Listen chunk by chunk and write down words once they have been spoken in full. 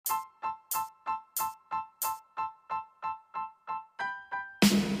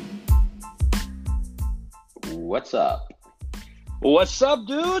What's up? What's up,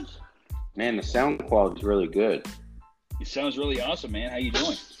 dude? Man, the sound quality is really good. It sounds really awesome, man. How you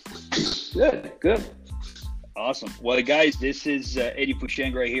doing? Good. Awesome. Well, guys, this is Eddie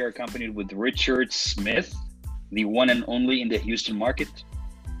Pusheng right here, accompanied with Richard Smith, the one and only in the Houston market.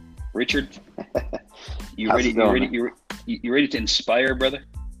 Richard, you ready? You ready to inspire, brother?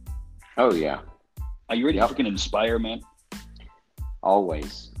 Oh yeah. Are you ready to freaking inspire, man?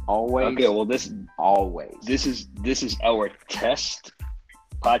 Always. Okay. Well, this is our test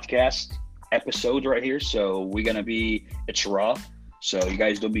podcast episode right here. So it's raw. So you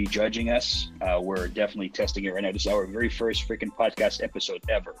guys don't be judging us. We're definitely testing it right now. This is our very first freaking podcast episode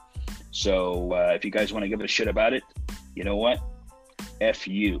ever. So if you guys want to give a shit about it, you know what? F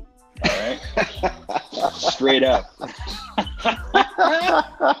you. All right? Straight up.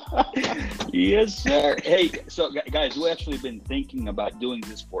 Yes, sir. Hey, so guys, we've actually been thinking about doing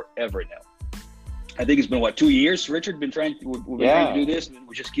this forever now. I think it's been, 2 years? Richard, we've been trying to do this, and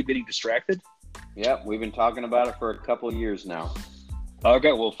we just keep getting distracted. Yep, we've been talking about it for a couple of years now.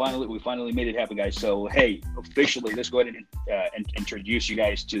 Okay, well, we finally made it happen, guys. So, hey, officially, let's go ahead and introduce you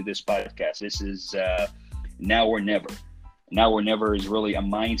guys to this podcast. This is Now or Never. Now or Never is really a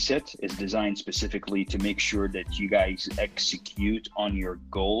mindset. It's designed specifically to make sure that you guys execute on your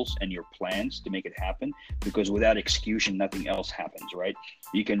goals and your plans to make it happen. Because without execution, nothing else happens, right?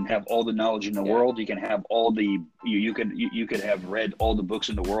 You can have all the knowledge in the world. You can have all the you could have read all the books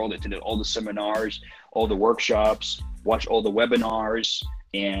in the world, attended all the seminars, all the workshops, watch all the webinars,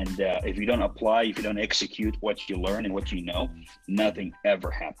 and if you don't apply, if you don't execute what you learn and what you know, nothing ever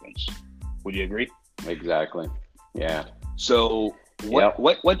happens. Would you agree? Exactly. Yeah. So what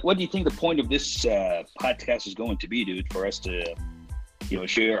do you think the point of this podcast is going to be, dude? For us to,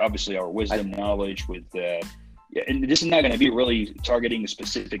 share obviously our wisdom, knowledge with, and this is not going to be really targeting a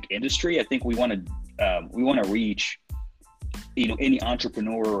specific industry. I think we want to reach, any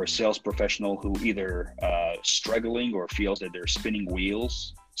entrepreneur or sales professional who either struggling or feels that they're spinning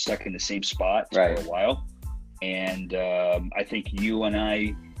wheels, stuck in the same spot for a while. And I think you and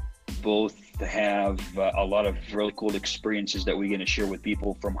I both have a lot of really cool experiences that we're going to share with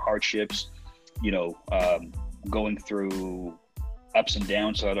people, from hardships, going through ups and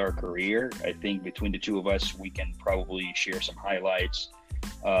downs throughout our career. I think between the two of us, we can probably share some highlights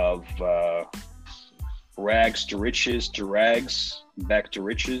of rags to riches, to rags back to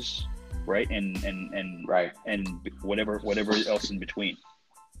riches, right? And whatever else in between.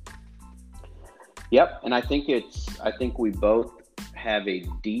 Yep. And I think we both have a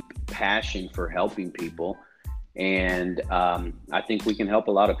deep passion for helping people, and I think we can help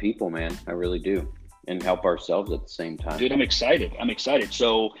a lot of people, man. I really do, and help ourselves at the same time. Dude, I'm excited.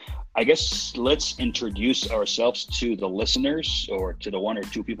 So I guess let's introduce ourselves to the listeners, or to the one or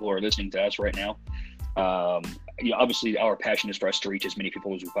two people who are listening to us right now. Obviously our passion is for us to reach as many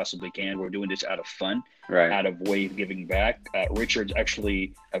people as we possibly can. We're doing this out of fun, out of way of giving back. Richard's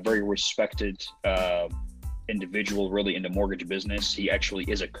actually a very respected individual, really, in the mortgage business. He actually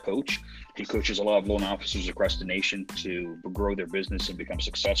is a coach. He coaches a lot of loan officers across the nation to grow their business and become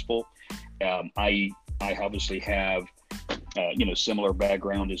successful. I obviously have similar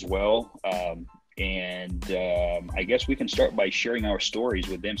background as well, and I guess we can start by sharing our stories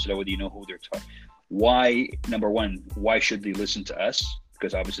with them, so that way you know who they're talking. Number one, why should they listen to us?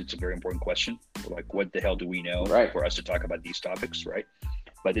 Because obviously it's a very important question. Like, what the hell do we know for us to talk about these topics, right?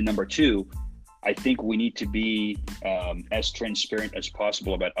 But then number two, I think we need to be as transparent as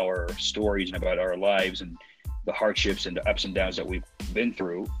possible about our stories and about our lives and the hardships and the ups and downs that we've been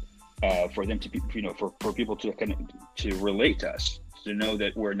through, for them to be, for people to to relate to us, to know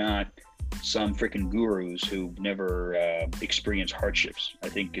that we're not some freaking gurus who never experienced hardships. I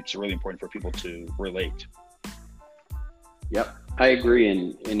think it's really important for people to relate. Yep, I agree,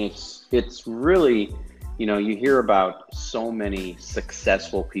 and it's really. You hear about so many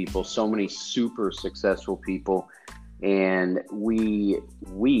successful people, so many super successful people, and we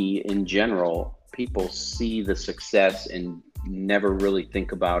in general, people see the success and never really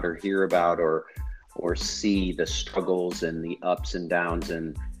think about or hear about or see the struggles and the ups and downs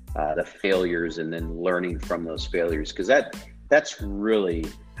and the failures, and then learning from those failures, because that's really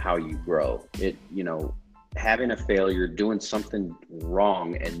how you grow. Having a failure, doing something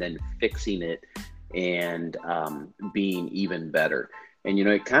wrong, and then fixing it, and being even better. And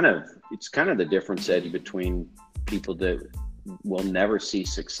it's kind of the difference, Eddie, between people that will never see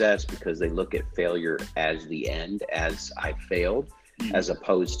success because they look at failure as the end, as I failed, as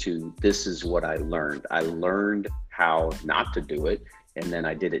opposed to, this is what I learned. I learned how not to do it, and then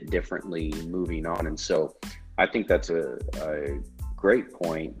I did it differently moving on. And so I think that's a great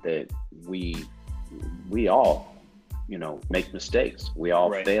point, that we we all, make mistakes. We all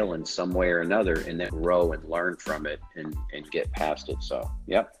Right. fail in some way or another, and then grow and learn from it and get past it. So,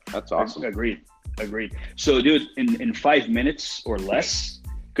 yep, that's awesome. Agreed. So, dude, in 5 minutes or less,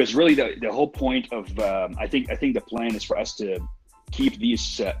 because really the whole point of I think the plan is for us to keep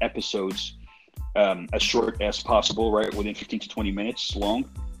these episodes as short as possible, right? Within 15 to 20 minutes long,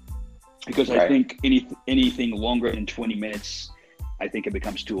 because I think anything longer than 20 minutes, I think it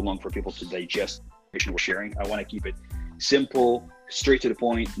becomes too long for people to digest information we're sharing. I want to keep it simple, straight to the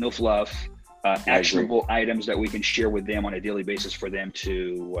point, no fluff, actionable items that we can share with them on a daily basis for them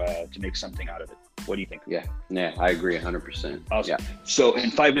to make something out of it. What do you think? Yeah, I agree 100%. Awesome. Yeah. So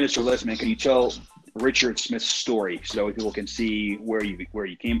in 5 minutes or less, man, can you tell Richard Smith's story so that people can see where you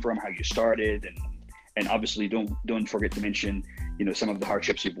came from, how you started, and obviously don't forget to mention some of the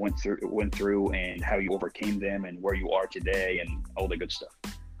hardships you've went through and how you overcame them and where you are today and all the good stuff.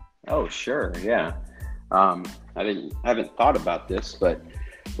 Oh, sure. Yeah. I haven't thought about this, but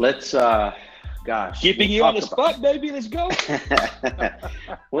let's, keeping you on the spot, baby. Let's go.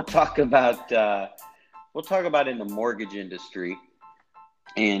 We'll talk about in the mortgage industry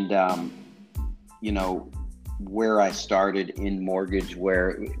and, where I started in mortgage,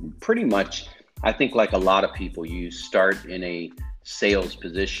 where pretty much, I think like a lot of people, you start in a sales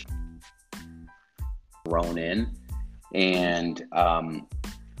position, thrown in, and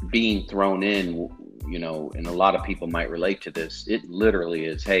being thrown in, and a lot of people might relate to this. It literally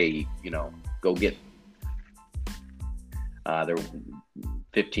is, hey, go get. There,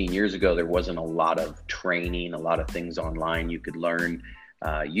 15 years ago, there wasn't a lot of training, a lot of things online you could learn.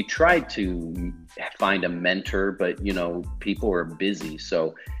 You tried to find a mentor, but people are busy,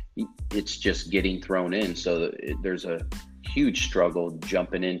 so it's just getting thrown in. So there's a huge struggle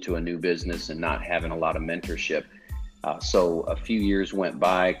jumping into a new business and not having a lot of mentorship. So a few years went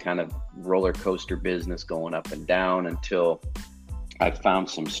by, kind of roller coaster business going up and down until I found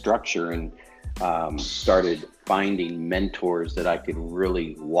some structure and started finding mentors that I could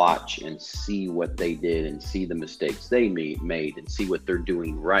really watch and see what they did and see the mistakes they made and see what they're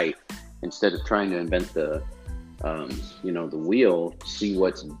doing right, instead of trying to invent the wheel. See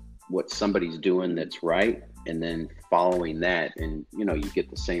what somebody's doing that's right, and then following that, and you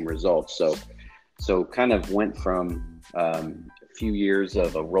get the same results. So kind of went from a few years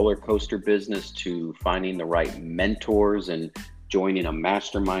of a roller coaster business to finding the right mentors and joining a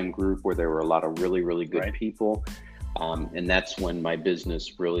mastermind group where there were a lot of really, really good people. And that's when my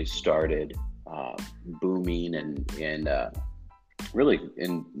business really started booming and really,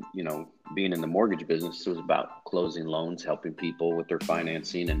 being in the mortgage business, it was about closing loans, helping people with their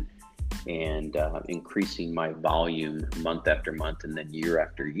financing, and increasing my volume month after month and then year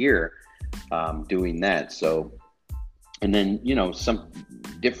after year, doing that. So, and then, some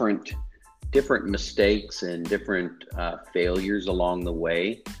different mistakes and different failures along the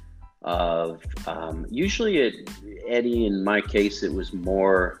way of usually Eddie, in my case, it was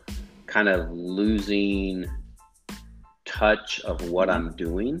more kind of losing touch of what I'm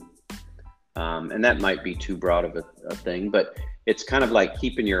doing. And that might be too broad of a thing, but it's kind of like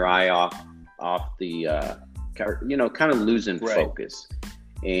keeping your eye off the, kind of losing focus.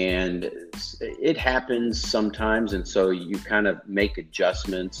 And it happens sometimes. And so you kind of make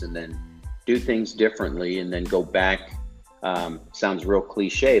adjustments and then do things differently and then go back. Sounds real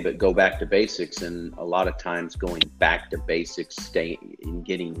cliche, but go back to basics. And a lot of times going back to basics,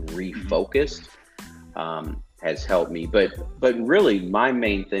 getting refocused, has helped me. But really my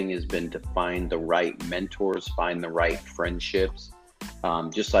main thing has been to find the right mentors, find the right friendships.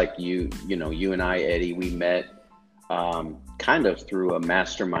 Just like you and I, Eddie, we met kind of through a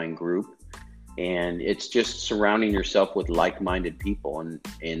mastermind group, and it's just surrounding yourself with like-minded people.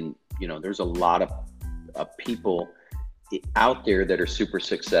 And there's a lot of people out there that are super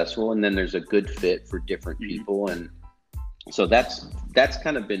successful, and then there's a good fit for different people. And so that's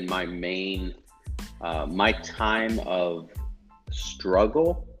kind of been my main my time of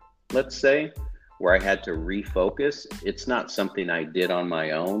struggle, let's say, where I had to refocus. It's not something I did on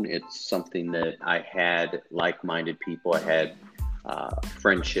my own. It's something that I had like-minded people. I had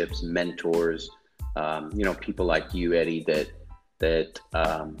friendships, mentors, people like you, Eddie, that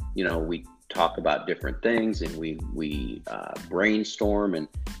we talk about different things and we brainstorm. And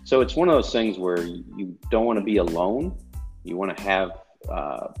so it's one of those things where you don't want to be alone. You want to have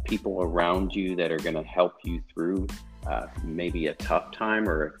people around you that are going to help you through maybe a tough time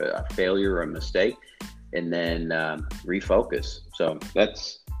or a failure or a mistake, and then refocus. So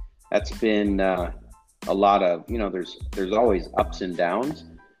that's been a lot of, there's always ups and downs.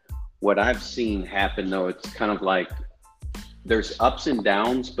 What I've seen happen though, it's kind of like there's ups and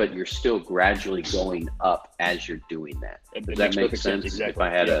downs, but you're still gradually going up as you're doing that. Does that make sense? Exactly. If I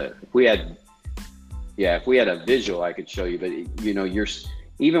had if we had a visual, I could show you, but you know,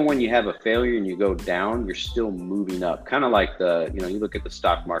 even when you have a failure and you go down, you're still moving up. Kind of like you look at the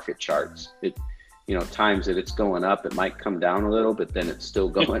stock market charts. Times that it's going up, it might come down a little, but then it's still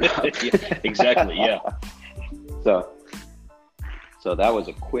going up. Yeah, exactly. Yeah. So that was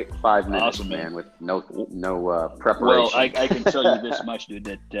a quick 5 minutes, Awesome, man, with no preparation. Well, I can tell you this much, dude,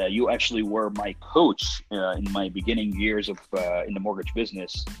 that you actually were my coach in my beginning years of in the mortgage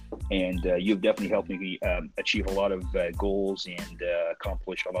business, and you've definitely helped me achieve a lot of goals and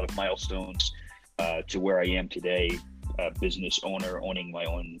accomplish a lot of milestones to where I am today. Business owner, owning my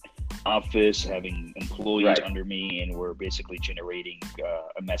own office, having employees under me, and we're basically generating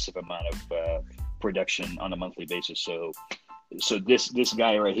a massive amount of production on a monthly basis. So this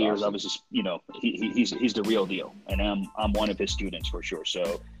guy right here is obviously, he's the real deal, and I'm one of his students for sure.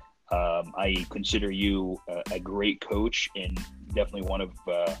 So I consider you a great coach, and definitely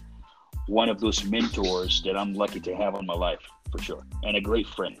one of those mentors that I'm lucky to have in my life for sure, and a great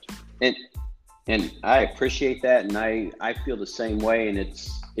friend. And I appreciate that, and I feel the same way. And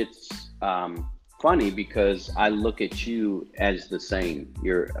it's funny because I look at you as the same.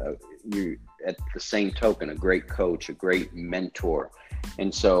 You're at the same token, a great coach, a great mentor.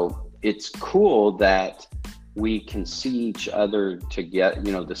 And so it's cool that we can see each other to get,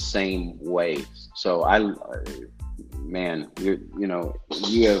 the same ways. So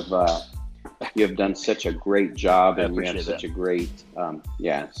you have done such a great job, and you have such a great,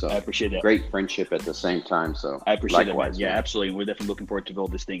 so I appreciate that. Great friendship at the same time. So I appreciate that. Yeah, absolutely. We're definitely looking forward to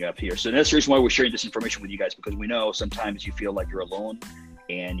build this thing up here. So that's the reason why we're sharing this information with you guys, because we know sometimes you feel like you're alone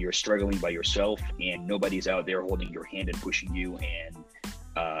and you're struggling by yourself, and nobody's out there holding your hand and pushing you. And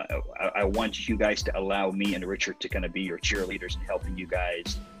I want you guys to allow me and Richard to kind of be your cheerleaders and helping you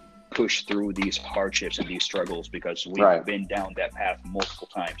guys push through these hardships and these struggles, because we've been down that path multiple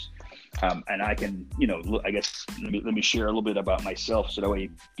times. And I can, I guess, let me share a little bit about myself, so that way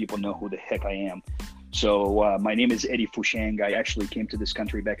people know who the heck I am. So my name is Eddie Fushang. I actually came to this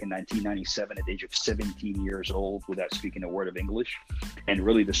country back in 1997 at the age of 17 years old without speaking a word of English. And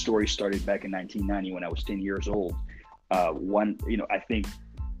really the story started back in 1990 when I was 10 years old.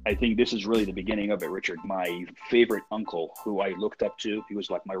 I think this is really the beginning of it, Richard. My favorite uncle, who I looked up to, he was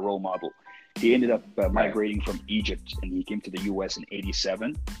like my role model. He ended up migrating from Egypt, and he came to the U.S. in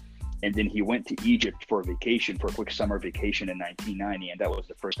 87. And then he went to Egypt for a quick summer vacation in 1990. And that was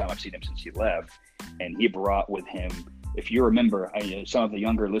the first time I've seen him since he left. And he brought with him, if you remember, some of the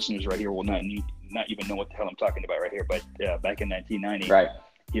younger listeners right here will not even know what the hell I'm talking about right here. But back in 1990,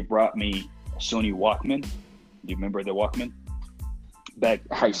 he brought me a Sony Walkman. Do you remember the Walkman?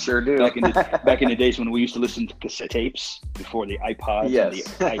 I sure do. Back in the days when we used to listen to cassette tapes before the iPods and the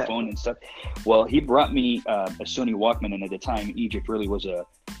iPhone and stuff. Well, he brought me a Sony Walkman, and at the time, Egypt really was a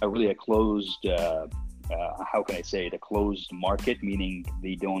closed, how can I say it, a closed market, meaning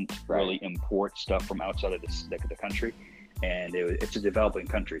they don't really import stuff from outside of the country, and it's a developing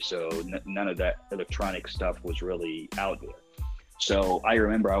country, so none of that electronic stuff was really out there. So I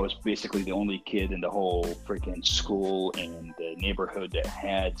remember I was basically the only kid in the whole freaking school and the neighborhood that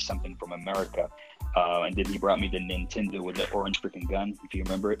had something from America. And then he brought me the Nintendo with the orange freaking gun, if you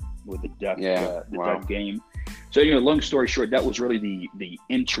remember it, with the duck, duck game. So, long story short, that was really the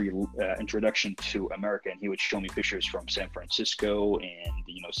introduction to America. And he would show me pictures from San Francisco and,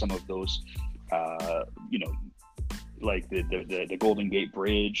 some of those, like the Golden Gate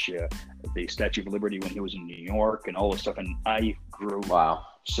Bridge, the Statue of Liberty when he was in New York, and all this stuff. And I grew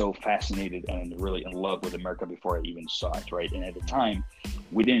so fascinated and really in love with America before I even saw it, right? And at the time,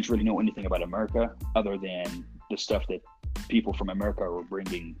 we didn't really know anything about America other than the stuff that people from America were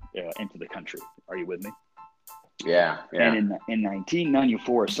bringing into the country. Are you with me? Yeah. And in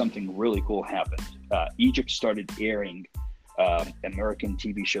 1994, something really cool happened. Egypt started airing American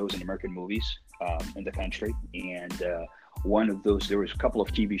TV shows and American movies in the country, and one of those, there was a couple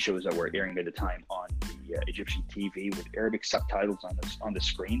of TV shows that were airing at the time on the Egyptian TV with Arabic subtitles on the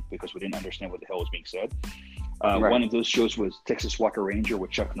screen, because we didn't understand what the hell was being said. One of those shows was Texas Walker Ranger with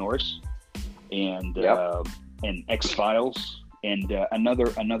Chuck Norris, and X-Files, and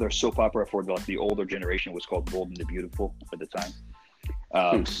another soap opera for the older generation was called Bold and the Beautiful at the time.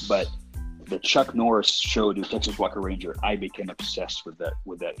 But the Chuck Norris show, the Texas Walker Ranger, I became obsessed with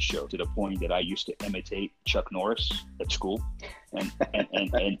that show, to the point that I used to imitate Chuck Norris at school and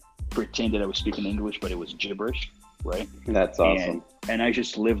pretend that I was speaking English, but it was gibberish, right? That's awesome. And I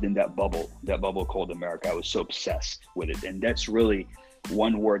just lived in that bubble called America. I was so obsessed with it. And that's really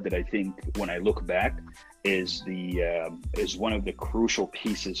one word that I think when I look back is one of the crucial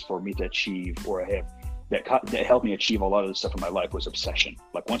pieces for me to achieve, or that helped me achieve a lot of the stuff in my life, was obsession.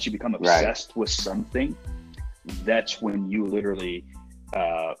 Like once you become obsessed with something, that's when you literally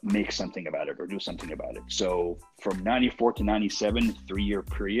make something about it or do something about it. So from 94 to 97, 3-year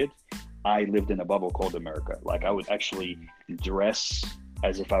period, I lived in a bubble called America. Like I would actually dress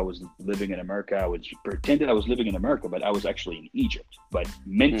as if I was living in America. I would pretend that I was living in America, but I was actually in Egypt. But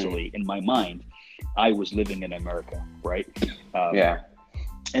mentally, in my mind, I was living in America, right?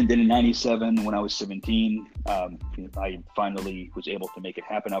 And then in 97, when I was 17, I finally was able to make it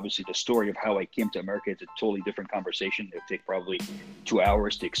happen. Obviously, the story of how I came to America is a totally different conversation. It would take probably 2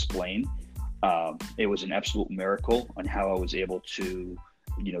 hours to explain. It was an absolute miracle on how I was able to,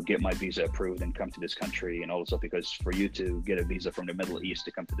 get my visa approved and come to this country and all this stuff, because for you to get a visa from the Middle East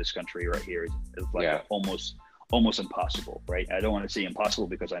to come to this country right here is like almost impossible, right? I don't want to say impossible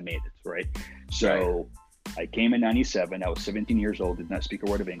because I made it, right? So I came in 97. I was 17 years old, did not speak a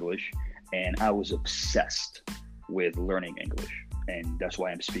word of English, and I was obsessed with learning English. And that's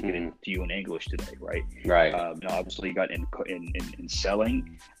why I'm speaking to you in English today, right? Right. I obviously got in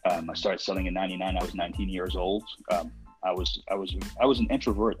selling. I started selling in 99. I was 19 years old. I was an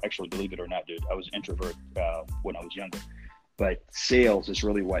introvert, actually, believe it or not, dude. I was an introvert when I was younger. But sales is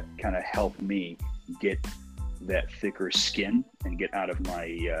really what kind of helped me get that thicker skin and get out of my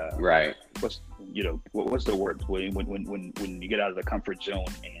what's the word when you get out of the comfort zone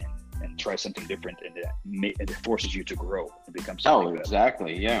and try something different, and it forces you to grow and become something better.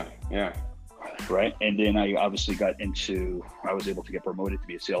 Exactly. Yeah Right. And then I obviously I was able to get promoted to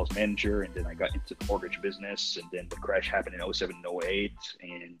be a sales manager, and then I got into the mortgage business, and then the crash happened in 07 and 08,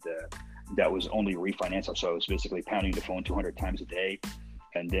 and that was only refinance. So I was basically pounding the phone 200 times a day.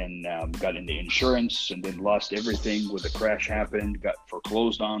 And then got into insurance, and then lost everything when the crash happened, got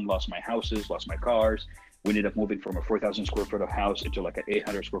foreclosed on, lost my houses, lost my cars. We ended up moving from a 4,000 square foot of house into like an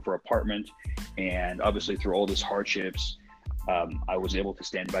 800 square foot apartment. And obviously through all these hardships, I was able to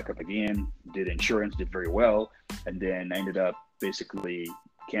stand back up again, did insurance, did very well. And then I ended up basically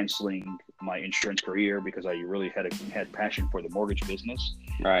canceling my insurance career because I really had passion for the mortgage business.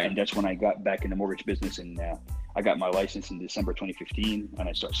 Right. And that's when I got back in the mortgage business, and I got my license in December 2015, and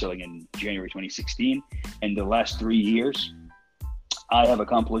I started selling in January 2016. And the last 3 years, I have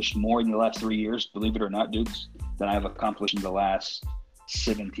accomplished more in the last 3 years, believe it or not, dudes, than I have accomplished in the last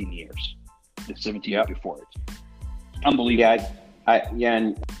 17 years. The 17 years before it. Unbelievable.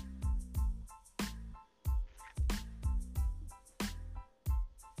 And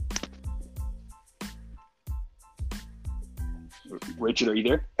Richard, are you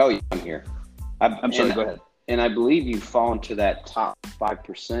there? Oh, yeah, I'm here. I'm sorry, go ahead. And I believe you fall into that top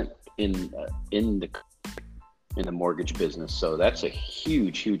 5% in the mortgage business. So that's a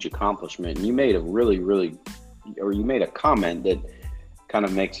huge accomplishment. And you made you made a comment that kind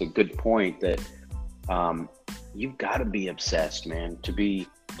of makes a good point that you've got to be obsessed, man, to be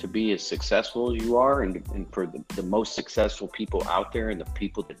as successful as you are, and for the most successful people out there, and the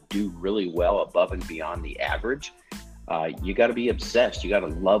people that do really well above and beyond the average. You got to be obsessed. You got to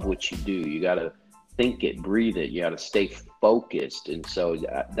love what you do. You got to think it, breathe it. You got to stay focused. And so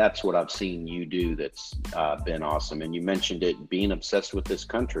that's what I've seen you do. That's been awesome. And you mentioned it, being obsessed with this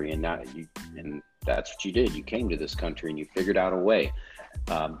country, and that's what you did. You came to this country and you figured out a way.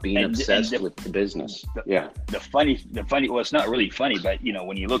 Being obsessed with the business. The funny. Well, it's not really funny, but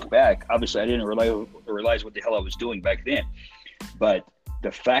when you look back, obviously I didn't realize what the hell I was doing back then. But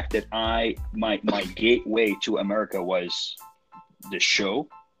the fact that my gateway to America was the show,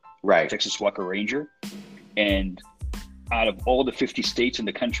 right? Texas Walker Ranger, and out of all the 50 states in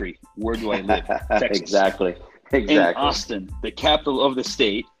the country, where do I live? Texas. Exactly. In Austin, the capital of the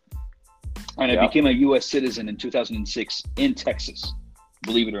state, and I became a U.S. citizen in 2006 in Texas.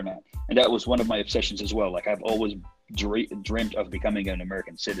 Believe it or not, and that was one of my obsessions as well. Like I've always dreamt of becoming an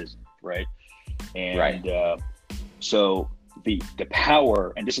American citizen, right? And so the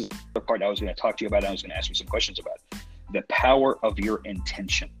power, and this is the part I was going to talk to you about, and I was going to ask you some questions about, the power of your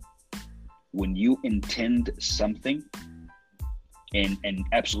intention. When you intend something and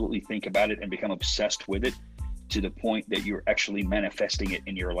absolutely think about it and become obsessed with it to the point that you're actually manifesting it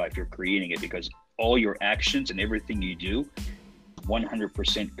in your life, you're creating it, because all your actions and everything you do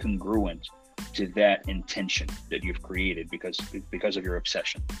 100% congruent to that intention that you've created because of your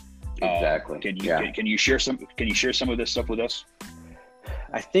obsession. Exactly. Can you share some of this stuff with us?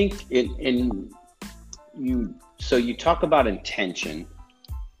 I think you talk about intention,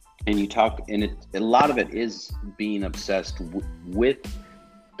 and a lot of it is being obsessed with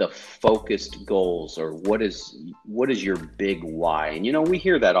the focused goals, or what is your big why? And we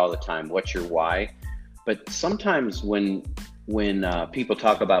hear that all the time. What's your why? But sometimes when people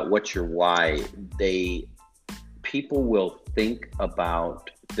talk about what's your why, people will think about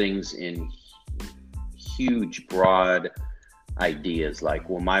things in huge, broad ideas, like,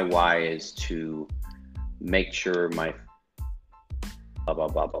 well, my why is to make sure my blah blah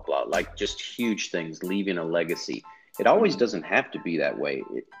blah blah blah, like just huge things, leaving a legacy. It always doesn't have to be that way.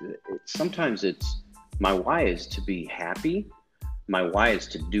 Sometimes it's, my why is to be happy. My why is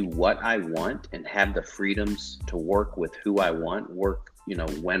to do what I want and have the freedoms to work with who I want, work,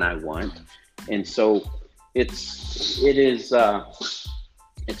 when I want. And so it's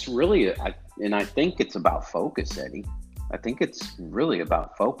really, and I think it's about focus, Eddie. I think it's really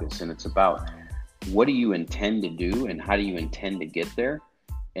about focus, and it's about, what do you intend to do and how do you intend to get there,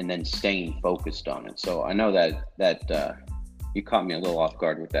 and then staying focused on it. So I know that you caught me a little off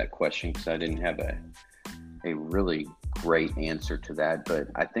guard with that question, because I didn't have a really great answer to that, but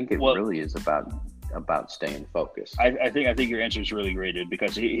I think it really is about staying focused. I think your answer is really great, dude,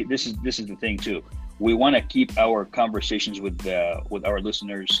 because this is the thing too. We want to keep our conversations with our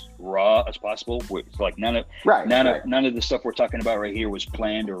listeners raw as possible. It's like none of the stuff we're talking about right here was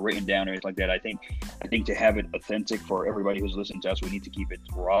planned or written down or anything like that. I think to have it authentic for everybody who's listening to us, we need to keep it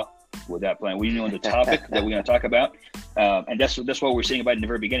raw with that plan. We know the topic that we're going to talk about, and that's what we're saying about it in the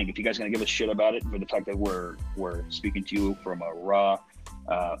very beginning. If you guys are going to give us shit about it for the fact that we're speaking to you from a raw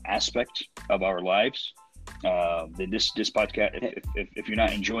aspect of our lives, then this podcast, if you're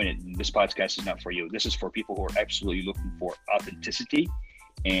not enjoying it, this podcast is not for you. This is for people who are absolutely looking for authenticity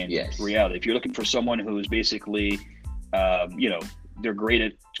and reality. If you're looking for someone who's basically, they're great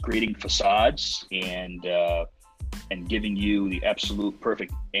at creating facades and giving you the absolute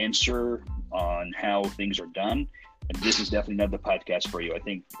perfect answer on how things are done, and this is definitely not the podcast for you. I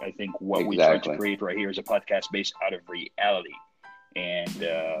think what we try to create right here is a podcast based out of reality and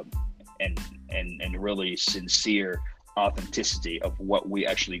really sincere authenticity of what we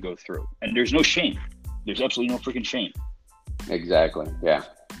actually go through. And there's no shame. There's absolutely no freaking shame. Exactly. Yeah.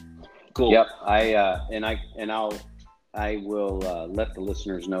 Cool. Yep. I will let the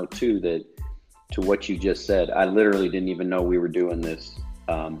listeners know too that, to what you just said, I literally didn't even know we were doing this.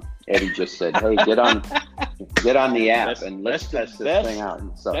 Eddie just said, "Hey, get on the app and let's test this thing out."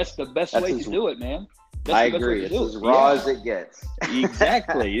 And so that's the best way to do it, man. I agree. It's as raw as it gets.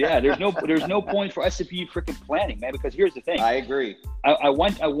 Exactly. Yeah. There's no point for us to be freaking planning, man. Because here's the thing. I agree. I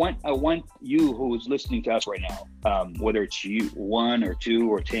want you who's listening to us right now, whether it's you 1 or 2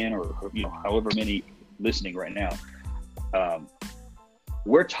 or 10 or however many listening right now,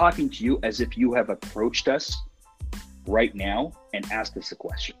 we're talking to you as if you have approached us right now and asked us a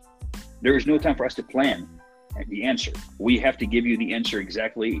question. There is no time for us to plan the answer. We have to give you the answer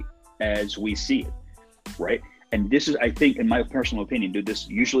exactly as we see it. Right. And this is, I think, in my personal opinion, dude, this is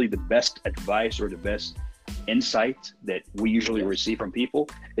usually the best advice or the best insight that we usually receive from people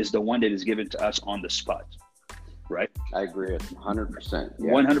is the one that is given to us on the spot. Right. I agree 100%.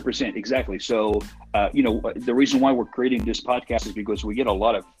 100%. Exactly. So, the reason why we're creating this podcast is because we get a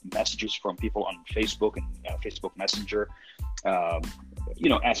lot of messages from people on Facebook and Facebook Messenger,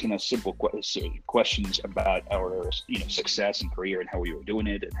 asking us simple questions about our, success and career and how we were doing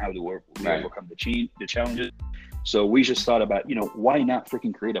it and how do we overcome the challenges. So we just thought about, why not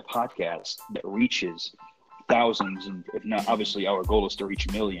freaking create a podcast that reaches thousands, and if not, obviously our goal is to reach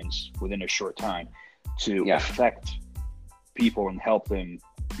millions within a short time to affect people and help them,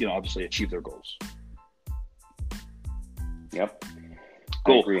 obviously achieve their goals. Yep.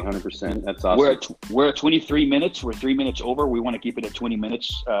 Cool. I agree 100%. That's awesome. We're at 23 minutes. We're 3 minutes over. We want to keep it at 20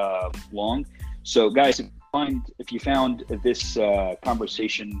 minutes long. So guys, if you found this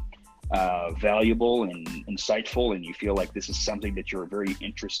conversation valuable and insightful, and you feel like this is something that you're very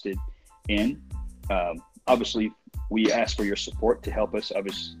interested in, obviously we ask for your support to help us,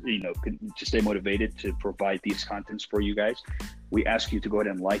 obviously, to stay motivated to provide these contents for you guys. We ask you to go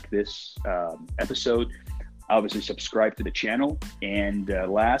ahead and like this episode. Obviously subscribe to the channel, and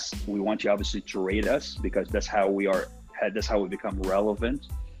last, we want you obviously to rate us, because that's how we become relevant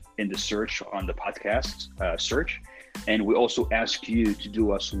in the search on the podcast search. And we also ask you to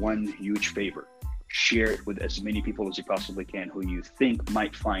do us one huge favor: share it with as many people as you possibly can who you think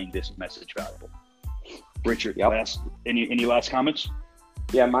might find this message valuable. Richard, any last comments?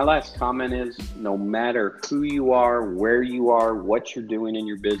 Yeah, my last comment is, no matter who you are, where you are, what you're doing in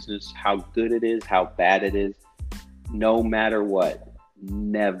your business, how good it is, how bad it is, no matter what,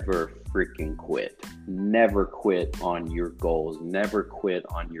 never freaking quit. Never quit on your goals. Never quit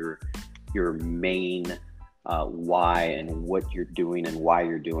on your main why and what you're doing and why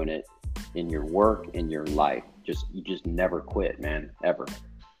you're doing it in your work, in your life. You just never quit, man, ever.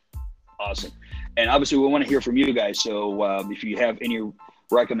 Awesome. And obviously we want to hear from you guys. So if you have any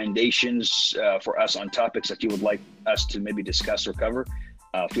recommendations for us on topics that you would like us to maybe discuss or cover,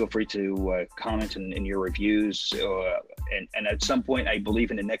 feel free to comment in your reviews. And at some point, I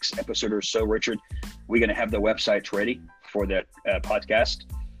believe in the next episode or so, Richard, we're going to have the website ready for that podcast.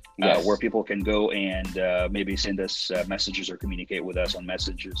 Yes. Where people can go and maybe send us messages or communicate with us on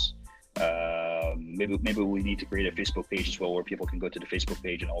messages. Maybe we need to create a Facebook page as well, where people can go to the Facebook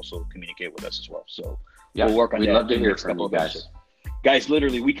page and also communicate with us as well. So we'll work on that. We'd love to hear from you guys. Guys,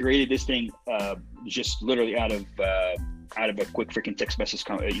 literally, we created this thing just literally out of a quick freaking text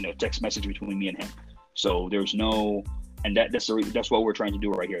message between me and him. So there's no, and that's what we're trying to do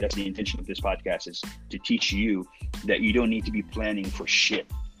right here. That's the intention of this podcast, is to teach you that you don't need to be planning for shit.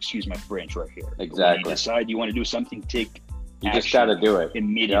 Excuse my French right here. Exactly. When you decide you want to do something, take You just got to do it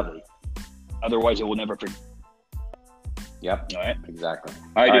immediately. Yep. Otherwise, it will never forget. Yep. All right. Exactly.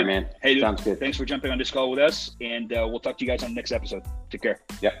 All right, man. Hey, dude. Sounds good. Thanks for jumping on this call with us, and we'll talk to you guys on the next episode. Take care.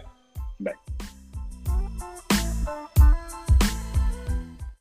 Yep. Bye.